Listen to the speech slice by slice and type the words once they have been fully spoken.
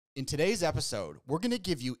In today's episode, we're going to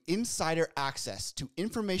give you insider access to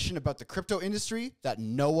information about the crypto industry that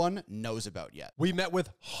no one knows about yet. We met with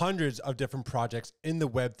hundreds of different projects in the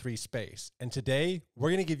Web3 space, and today we're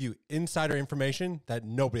going to give you insider information that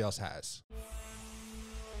nobody else has.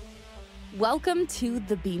 Welcome to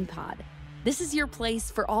the Bean Pod. This is your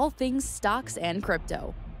place for all things stocks and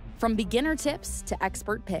crypto. From beginner tips to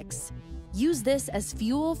expert picks. Use this as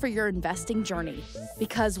fuel for your investing journey,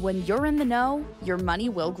 because when you're in the know, your money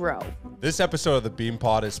will grow. This episode of the Bean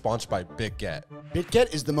Pod is sponsored by BitGet.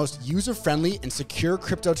 BitGet is the most user-friendly and secure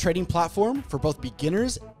crypto trading platform for both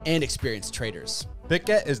beginners and experienced traders.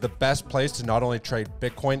 BitGet is the best place to not only trade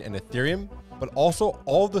Bitcoin and Ethereum, but also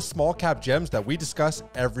all the small cap gems that we discuss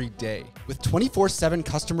every day. With 24/7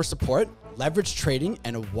 customer support, leverage trading,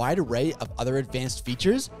 and a wide array of other advanced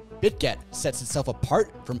features, BitGet sets itself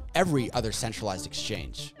apart from every other centralized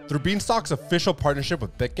exchange. Through Beanstock's official partnership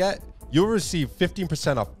with BitGet, you'll receive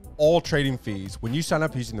 15% off all trading fees when you sign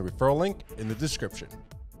up using the referral link in the description.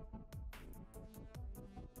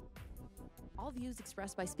 All views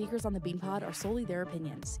expressed by speakers on the Bean Pod are solely their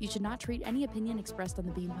opinions. You should not treat any opinion expressed on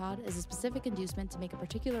the Bean Pod as a specific inducement to make a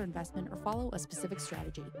particular investment or follow a specific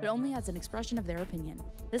strategy, but only as an expression of their opinion.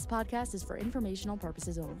 This podcast is for informational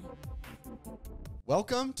purposes only.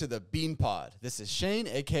 Welcome to the Bean Pod. This is Shane,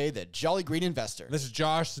 aka the Jolly Green Investor. This is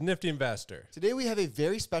Josh, the Nifty Investor. Today we have a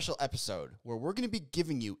very special episode where we're going to be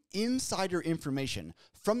giving you insider information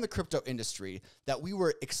from the crypto industry that we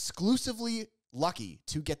were exclusively lucky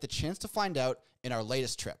to get the chance to find out in our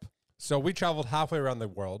latest trip. So we traveled halfway around the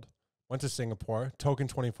world, went to Singapore, Token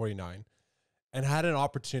 2049, and had an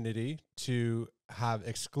opportunity to have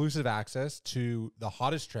exclusive access to the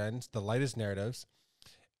hottest trends, the latest narratives,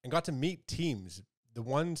 and got to meet teams, the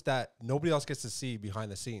ones that nobody else gets to see behind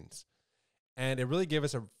the scenes. And it really gave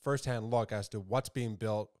us a firsthand look as to what's being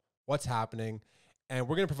built, what's happening. And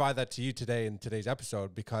we're going to provide that to you today in today's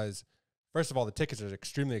episode because, first of all, the tickets are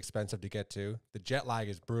extremely expensive to get to. The jet lag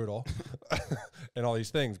is brutal and all these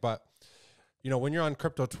things. But, you know, when you're on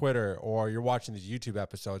crypto Twitter or you're watching these YouTube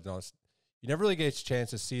episodes, you never really get a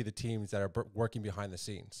chance to see the teams that are working behind the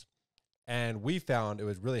scenes. And we found it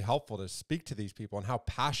was really helpful to speak to these people and how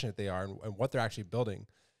passionate they are and what they're actually building.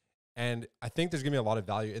 And I think there's going to be a lot of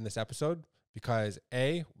value in this episode because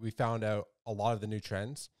A, we found out a lot of the new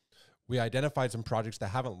trends. We identified some projects that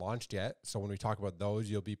haven't launched yet. So when we talk about those,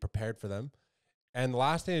 you'll be prepared for them. And the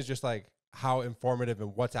last thing is just like how informative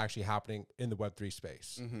and what's actually happening in the Web3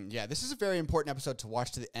 space. Yeah, this is a very important episode to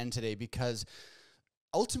watch to the end today because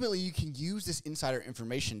ultimately, you can use this insider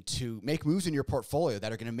information to make moves in your portfolio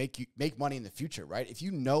that are going to make money in the future, right? If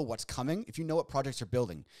you know what's coming, if you know what projects are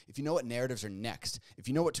building, if you know what narratives are next, if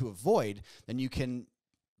you know what to avoid, then you can,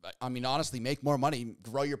 honestly, make more money,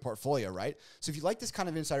 grow your portfolio, right? So if you like this kind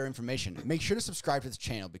of insider information, make sure to subscribe to this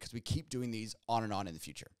channel because we keep doing these on and on in the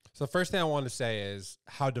future. So the first thing I want to say is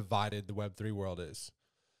how divided the Web3 world is.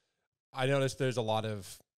 I noticed there's a lot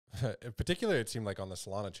of, in particular, it seemed like on the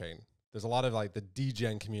Solana chain, there's a lot of like the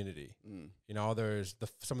degen community. You know, there's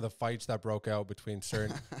some of the fights that broke out between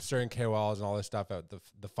certain KOLs and all this stuff at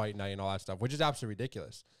the fight night and all that stuff, which is absolutely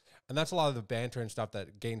ridiculous. And that's a lot of the banter and stuff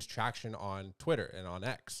that gains traction on Twitter and on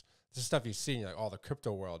X. This is stuff you see in like all the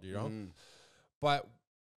crypto world, you know. But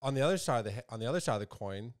on the other side of the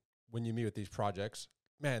coin, when you meet with these projects,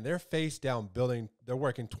 man, they're face down building. They're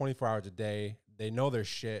working 24 hours a day. They know their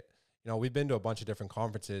shit. You know, we've been to a bunch of different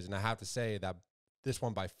conferences, and I have to say that this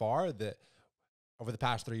one by far, that over the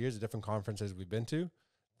past 3 years, the different conferences we've been to,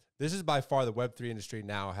 this is by far the Web3 industry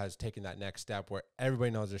now has taken that next step where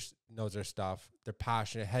everybody knows their stuff. They're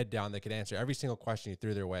passionate, head down. They can answer every single question you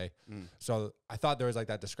threw their way. So I thought there was like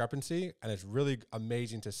that discrepancy, and it's really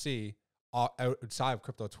amazing to see outside of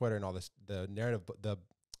crypto Twitter and all this, the narrative, the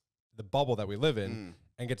bubble that we live in,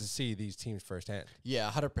 and get to see these teams firsthand. Yeah,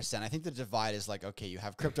 100%. I think the divide is like, okay, you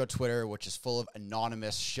have crypto Twitter, which is full of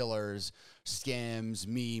anonymous shillers, scams,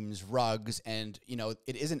 memes, rugs, and, you know,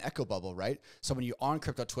 it is an echo bubble, right? So when you're on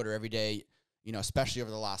crypto Twitter every day, you know, especially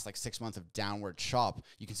over the last like 6 months of downward chop,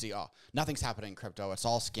 you can see, oh, nothing's happening in crypto. It's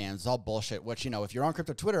all scams, it's all bullshit, which, you know, if you're on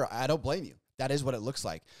crypto Twitter, I don't blame you. That is what it looks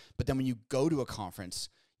like. But then when you go to a conference,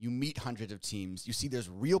 you meet hundreds of teams. You see there's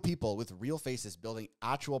real people with real faces building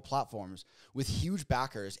actual platforms with huge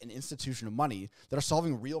backers and institutional money that are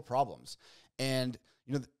solving real problems. And,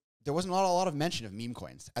 you know, there wasn't a lot of mention of meme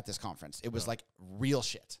coins at this conference. It was like real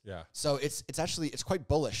shit. Yeah. So it's quite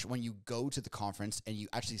bullish when you go to the conference and you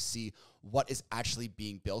actually see what is actually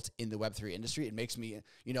being built in the Web3 industry. It makes me,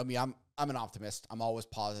 you know, I'm an optimist. I'm always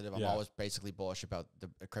positive. I'm always basically bullish about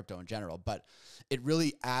the crypto in general. But it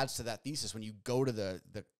really adds to that thesis when you go to the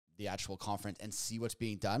the actual conference and see what's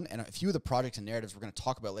being done. And a few of the projects and narratives we're going to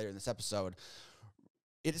talk about later in this episode,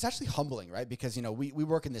 it is actually humbling, right? Because, you know, we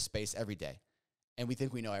work in this space every day. And we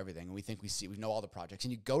think we know everything, and we think we know all the projects.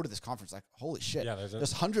 And you go to this conference like, holy shit,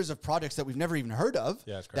 there's hundreds of projects that we've never even heard of,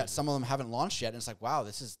 that some of them haven't launched yet. And it's like, wow,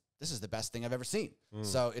 this is the best thing I've ever seen.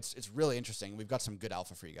 So it's really interesting. We've got some good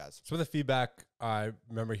alpha for you guys. Some of the feedback I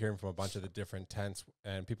remember hearing from a bunch of the different tents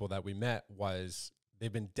and people that we met was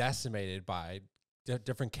they've been decimated by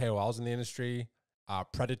different KOLs in the industry,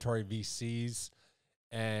 predatory VCs.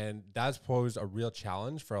 And that's posed a real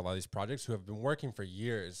challenge for a lot of these projects who have been working for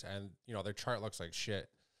years, and, you know, their chart looks like shit.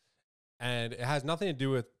 And it has nothing to do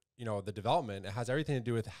with, you know, the development. It has everything to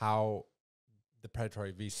do with how the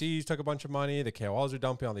predatory VCs took a bunch of money, the KOLs are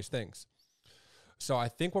dumping, all these things. So I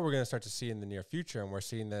think what we're going to start to see in the near future, and we're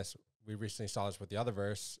seeing this, we recently saw this with the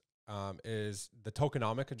Otherverse, is the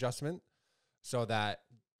tokenomic adjustment, so that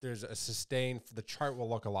there's a sustained, the chart will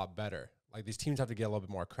look a lot better. Like, these teams have to get a little bit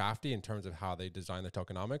more crafty in terms of how they design their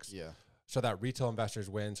tokenomics. Yeah. So that retail investors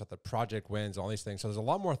win, so that the project wins, all these things. So there's a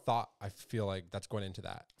lot more thought, I feel like, that's going into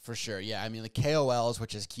that. For sure. Yeah. I mean, the KOLs,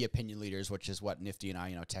 which is key opinion leaders, which is what Nifty and I,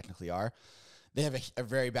 you know, technically are, they have a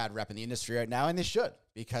very bad rep in the industry right now, and they should,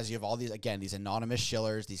 because you have all these, again, these anonymous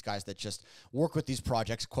shillers, these guys that just work with these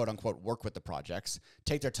projects, quote unquote, work with the projects,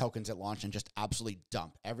 take their tokens at launch and just absolutely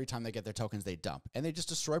dump. Every time they get their tokens, they dump, and they just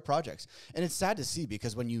destroy projects. And it's sad to see,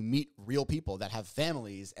 because when you meet real people that have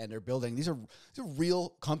families and they're building, these are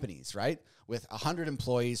real companies, right? With 100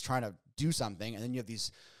 employees trying to do something, and then you have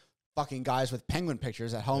these fucking guys with penguin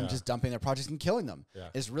pictures at home just dumping their projects and killing them.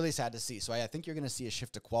 It's really sad to see. So I think you're going to see a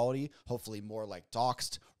shift to quality, hopefully more like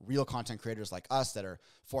doxed, real content creators like us that are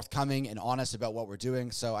forthcoming and honest about what we're doing.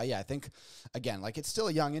 So I think, again, like, it's still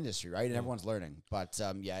a young industry, right? And everyone's learning. But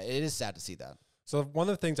it is sad to see that. So one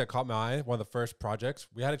of the things that caught my eye, one of the first projects,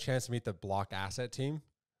 we had a chance to meet the Block Asset team.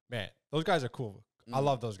 Man, those guys are cool. I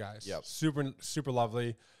love those guys. Super, super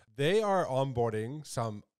lovely. They are onboarding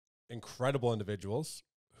some incredible individuals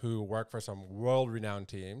who work for some world-renowned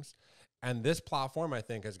teams. And this platform, I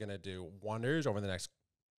think, is going to do wonders over the next,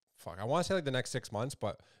 I want to say like the next 6 months,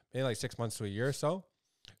 but maybe like 6 months to a year or so.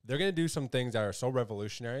 They're going to do some things that are so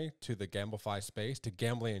revolutionary to the GambleFi space, to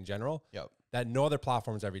gambling in general, that no other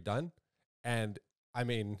platform's ever done. And, I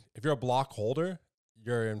mean, if you're a Block holder,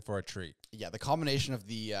 you're in for a treat. Yeah, the combination of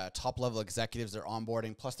the top-level executives they're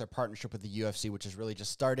onboarding, plus their partnership with the UFC, which is really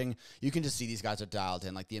just starting, you can just see these guys are dialed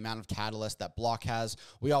in. Like, the amount of catalyst that Block has,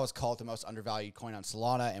 we always call it the most undervalued coin on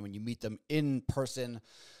Solana, and when you meet them in person,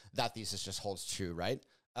 that thesis just holds true, right?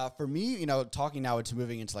 For me, you know, talking now into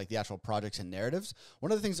moving into like the actual projects and narratives,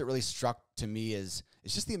 one of the things that really struck to me is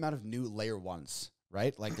just the amount of new layer ones,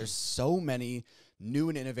 right? Like, there's so many new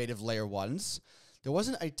and innovative layer ones. There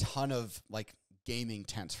wasn't a ton of like gaming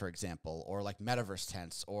tents, for example, or like metaverse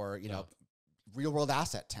tents, or, you know, real world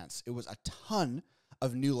asset tents. It was a ton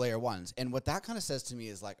of new layer ones. And what that kind of says to me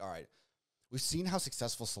is like, all right, we've seen how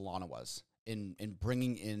successful Solana was in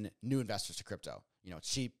bringing in new investors to crypto. You know,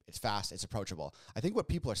 it's cheap, it's fast, it's approachable. I think what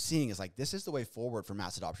people are seeing is like, this is the way forward for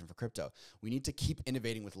mass adoption for crypto. We need to keep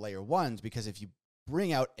innovating with layer ones, because if you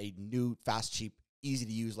bring out a new, fast, cheap, easy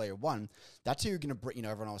to use layer one, that's how you're going to bring, you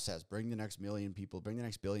know, everyone always says, bring the next million people, bring the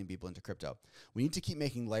next billion people into crypto. We need to keep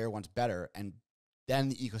making layer ones better, and then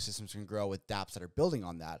the ecosystems can grow with dApps that are building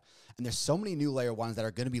on that. And there's so many new layer ones that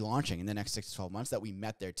are going to be launching in the next 6 to 12 months that we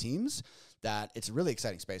met their teams, that it's a really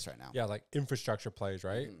exciting space right now. Yeah, like infrastructure plays,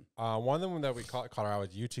 right? One of them that we caught our eye was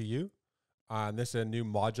U2U. This is a new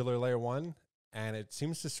modular layer one, and it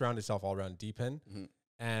seems to surround itself all around DePIN.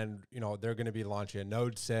 And, you know, they're going to be launching a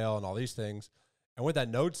node sale and all these things. And with that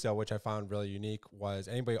node sale, which I found really unique, was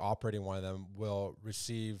anybody operating one of them will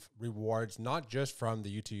receive rewards, not just from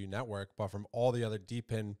the U2U network, but from all the other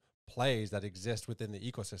DePIN plays that exist within the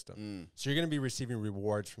ecosystem. So you're going to be receiving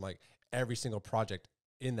rewards from like every single project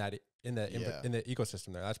in that in the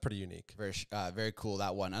ecosystem there. That's pretty unique. Very cool,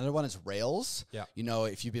 that one. Another one is Rails. You know,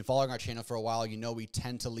 if you've been following our channel for a while, you know we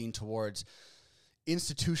tend to lean towards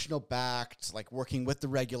institutional backed, like working with the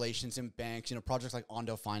regulations and banks, you know, projects like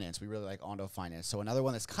Ondo Finance. We really like Ondo Finance. So another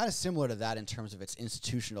one that's kind of similar to that in terms of its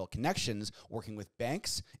institutional connections, working with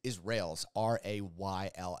banks, is Rails,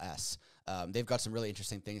 RAYLS. They've got some really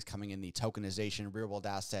interesting things coming in the tokenization, real world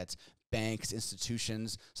assets, banks,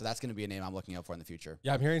 institutions. So that's going to be a name I'm looking out for in the future.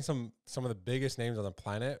 Yeah, I'm hearing some of the biggest names on the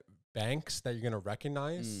planet, banks that you're going to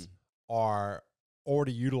recognize are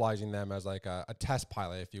already utilizing them as like a test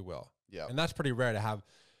pilot, if you will. And that's pretty rare to have,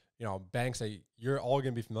 banks that you're all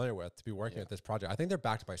going to be familiar with to be working with this project. I think they're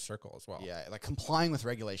backed by Circle as well. Yeah, like complying with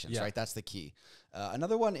regulations, right? That's the key.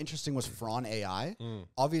 Another one interesting was Fron AI.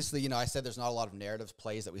 Obviously, I said there's not a lot of narrative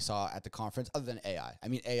plays that we saw at the conference other than AI. I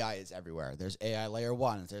mean, AI is everywhere. There's AI layer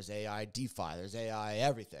 1, there's AI DeFi, there's AI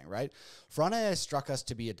everything, right? Fron AI struck us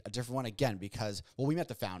to be a different one again because, we met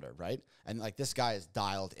the founder, right? And like this guy is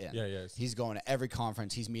dialed in. Yeah, he is. He's going to every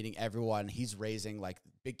conference. He's meeting everyone. He's raising like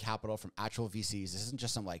big capital from actual VCs. This isn't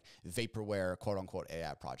just some like vaporware, quote unquote,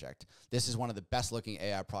 AI project. This is one of the best looking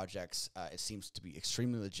AI projects. It seems to be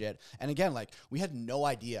extremely legit. And again, like we had no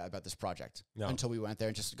idea about this project until we went there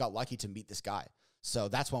and just got lucky to meet this guy. So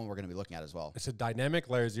that's one we're going to be looking at as well. It's a dynamic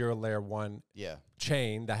layer 0, layer 1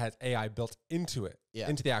 chain that has AI built into it,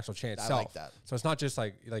 into the actual chain itself. I like that. So it's not just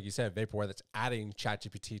like you said, vaporware that's adding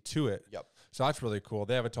ChatGPT to it. Yep. So that's really cool.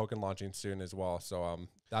 They have a token launching soon as well. So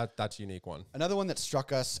that's a unique one. Another one that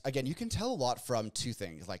struck us, again, you can tell a lot from two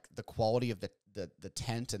things, like the quality of the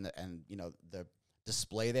tent and the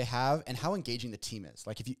display they have and how engaging the team is.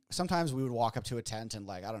 Like sometimes we would walk up to a tent and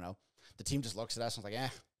like, I don't know, the team just looks at us and is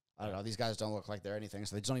like, I don't know, these guys don't look like they're anything,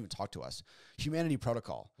 so they just don't even talk to us. Humanity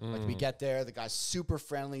Protocol. Like we get there, the guy's super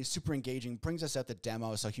friendly, super engaging, brings us at the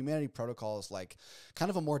demo. So Humanity Protocol is like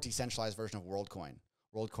kind of a more decentralized version of WorldCoin.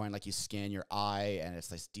 WorldCoin, like you scan your eye and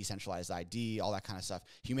it's like decentralized ID, all that kind of stuff.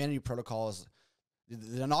 Humanity Protocol is,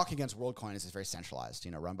 the knock against WorldCoin is it's very centralized,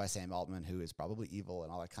 run by Sam Altman, who is probably evil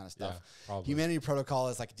and all that kind of stuff. Yeah, Humanity Protocol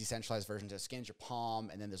is like a decentralized version that scans your palm,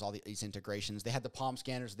 and then there's all these integrations. They had the palm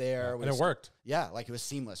scanners there. And it worked. Yeah, like it was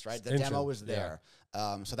seamless, right? The demo was there.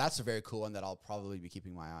 So that's a very cool one that I'll probably be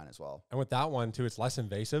keeping my eye on as well. And with that one, too, it's less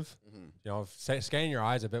invasive. Scanning your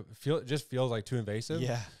eyes just feels like too invasive.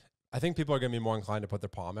 Yeah. I think people are going to be more inclined to put their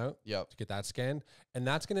palm out to get that scanned. And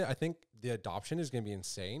that's going to, I think the adoption is going to be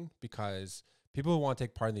insane because people who want to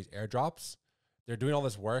take part in these airdrops, they're doing all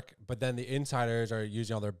this work, but then the insiders are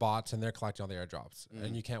using all their bots and they're collecting all the airdrops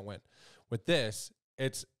and you can't win. With this,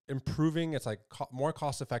 it's improving. It's like more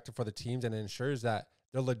cost effective for the teams and it ensures that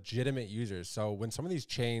they're legitimate users. So when some of these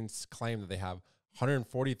chains claim that they have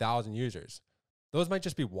 140,000 users, those might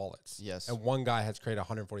just be wallets. Yes. And one guy has created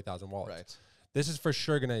 140,000 wallets. Right. This is for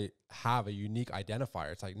sure going to have a unique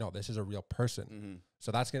identifier. It's like, no, this is a real person. So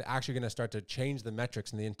that's actually going to start to change the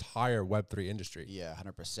metrics in the entire Web3 industry. Yeah,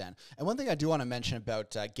 100%. And one thing I do want to mention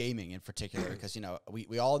about gaming in particular, because,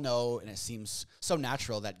 we all know, and it seems so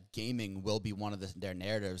natural that gaming will be one of their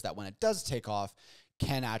narratives that when it does take off,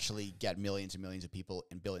 can actually get millions and millions of people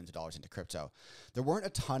and billions of dollars into crypto. There weren't a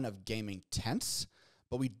ton of gaming tents,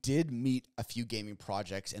 but we did meet a few gaming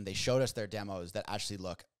projects, and they showed us their demos that actually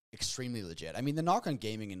look extremely legit. I mean, the knock on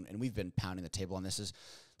gaming, and we've been pounding the table on this, is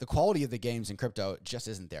the quality of the games in crypto just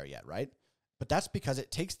isn't there yet, right? But that's because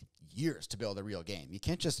it takes years to build a real game. You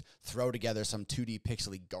can't just throw together some 2D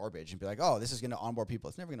pixely garbage and be like, oh, this is going to onboard people.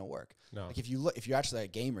 It's never going to work. No. Like if you're actually a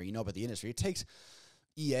gamer, you know about the industry, it takes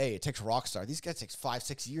EA, it takes Rockstar. These guys takes 5,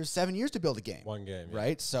 6 years, 7 years to build a game. One game,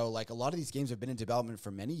 right? So like a lot of these games have been in development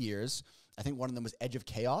for many years. I think one of them was Edge of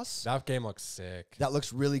Chaos. That game looks sick. That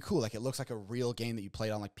looks really cool. Like it looks like a real game that you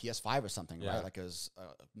played on like PS5 or something, right? Like it was a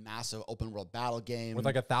massive open world battle game with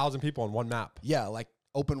like 1,000 people on one map. Yeah, like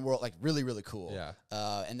open world, like really, really cool. Yeah.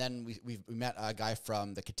 And then we met a guy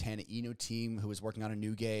from the Katana Inu team who was working on a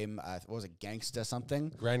new game. What was it, Gangsta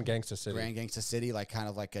something? Grand Gangsta City. Grand Gangsta City, like kind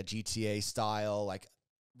of like a GTA style, like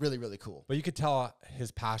really, really cool. But you could tell his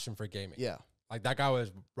passion for gaming. Yeah. Like that guy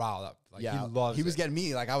was riled up. Like he was getting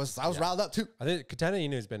me. Like I was riled up too. I think Katana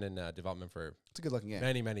Inu has been in development for it's a good looking game.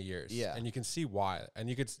 Many, many years. Yeah. And you can see why. And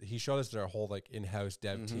he showed us their whole like in-house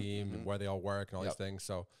dev team and where they all work and all these things.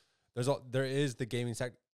 So there is the gaming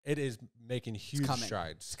sector. It is making huge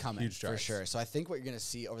strides. It's coming huge strides. For sure. So I think what you're going to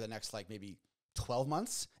see over the next like maybe 12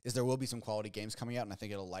 months is there will be some quality games coming out, and I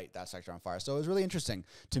think it'll light that sector on fire. So it was really interesting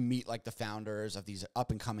to meet like the founders of these up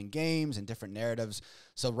and coming games and different narratives.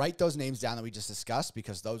 So write those names down that we just discussed,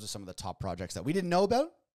 because those are some of the top projects that we didn't know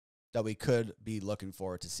about that we could be looking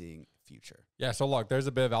forward to seeing future. Yeah. So look, there's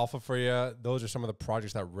a bit of alpha for you. Those are some of the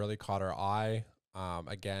projects that really caught our eye.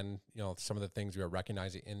 Again, some of the things we are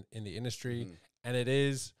recognizing in the industry, and it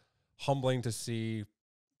is humbling to see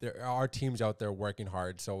there are teams out there working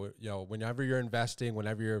hard. So, whenever you're investing,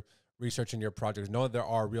 whenever you're researching your projects, know that there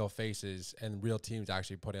are real faces and real teams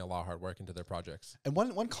actually putting a lot of hard work into their projects. And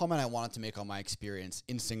one comment I wanted to make on my experience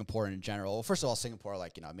in Singapore in general. Well, first of all, Singapore,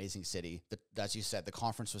 like, amazing city. As you said, the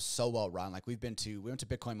conference was so well run. Like we went to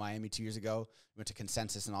Bitcoin Miami 2 years ago. We went to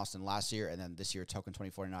Consensus in Austin last year. And then this year, Token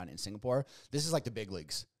 2049 in Singapore. This is like the big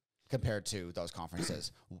leagues compared to those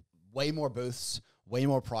conferences. Way more booths, way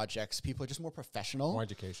more projects. People are just more professional. More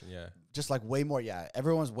education, yeah. Just like way more, yeah.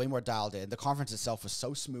 Everyone's way more dialed in. The conference itself was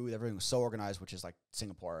so smooth. Everything was so organized, which is like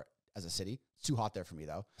Singapore as a city. It's too hot there for me,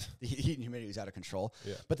 though. The heat and humidity is out of control.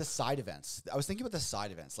 Yeah. But the side events, I was thinking about the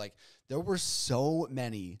side events. Like, there were so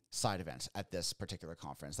many side events at this particular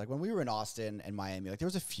conference. Like, when we were in Austin and Miami, like, there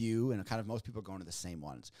was a few, and kind of most people were going to the same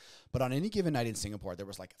ones. But on any given night in Singapore, there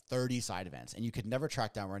was like 30 side events, and you could never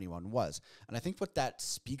track down where anyone was. And I think what that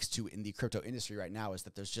speaks to in the crypto industry right now is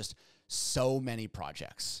that there's just so many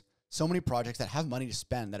projects that have money to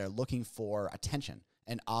spend that are looking for attention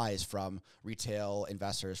and eyes from retail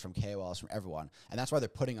investors, from KOLs, from everyone. And that's why they're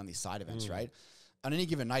putting on these side events, right? On any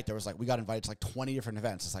given night, there was like, we got invited to like 20 different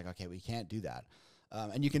events. It's like, okay, we can't do that.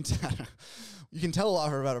 And you can tell a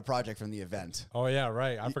lot about a project from the event. Oh yeah,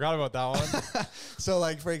 right. I forgot about that one. So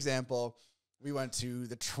like, for example, we went to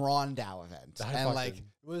the Tron DAO event, and like, it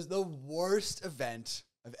was the worst event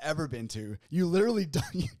I've ever been to. You literally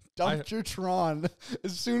dumped your Tron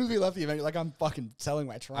as soon as we left the event. You're like, I'm fucking selling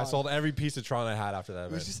my Tron. I sold every piece of Tron I had after that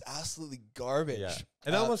event. It was just absolutely garbage. Yeah.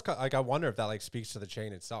 And almost like, I wonder if that like speaks to the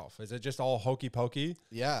chain itself. Is it just all hokey pokey?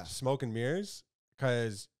 Yeah. Smoke and mirrors?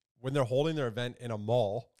 Because when they're holding their event in a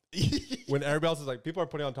mall, when everybody else is like, people are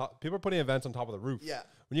putting events on top of the roof. Yeah.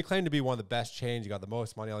 When you claim to be one of the best chains, you got the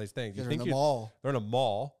most money, all these things. You They're think in a mall. They're in a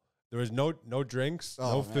mall. There was no drinks,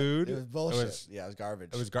 no food. It was bullshit. It was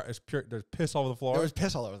garbage. It was pure. There's piss all over the floor. There was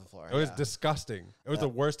piss all over the floor. It was disgusting. It was the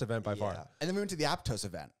worst event by far. And then we went to the Aptos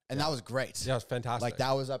event, and that was great. Yeah, it was fantastic. Like,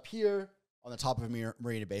 that was up here on the top of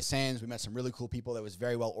Marina Bay Sands. We met some really cool people. That was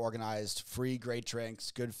very well organized, free, great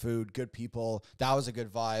drinks, good food, good people. That was a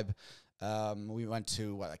good vibe. We went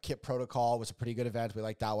to a Kit Protocol, was a pretty good event. We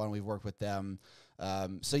liked that one. We've worked with them.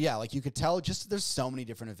 So yeah, like, you could tell just there's so many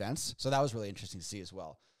different events. So that was really interesting to see as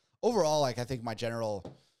well. Overall, like, I think my general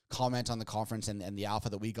comment on the conference and the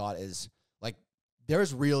alpha that we got is, like,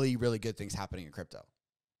 there's really, really good things happening in crypto.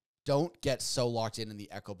 Don't get so locked in the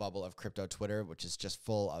echo bubble of crypto Twitter, which is just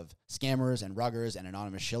full of scammers and ruggers and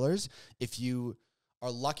anonymous shillers. If you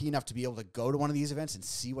are lucky enough to be able to go to one of these events and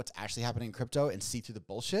see what's actually happening in crypto and see through the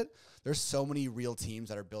bullshit, there's so many real teams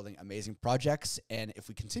that are building amazing projects. And if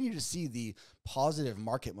we continue to see the positive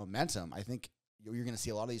market momentum, I think you're going to see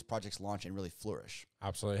a lot of these projects launch and really flourish.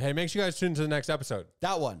 Absolutely. Hey, make sure you guys tune into the next episode.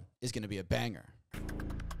 That one is going to be a banger.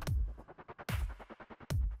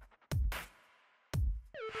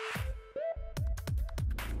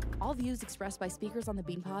 All views expressed by speakers on the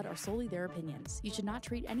BeanPod are solely their opinions. You should not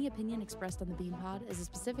treat any opinion expressed on the BeanPod as a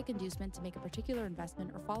specific inducement to make a particular investment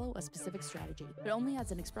or follow a specific strategy, but only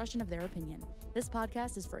as an expression of their opinion. This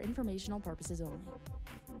podcast is for informational purposes only.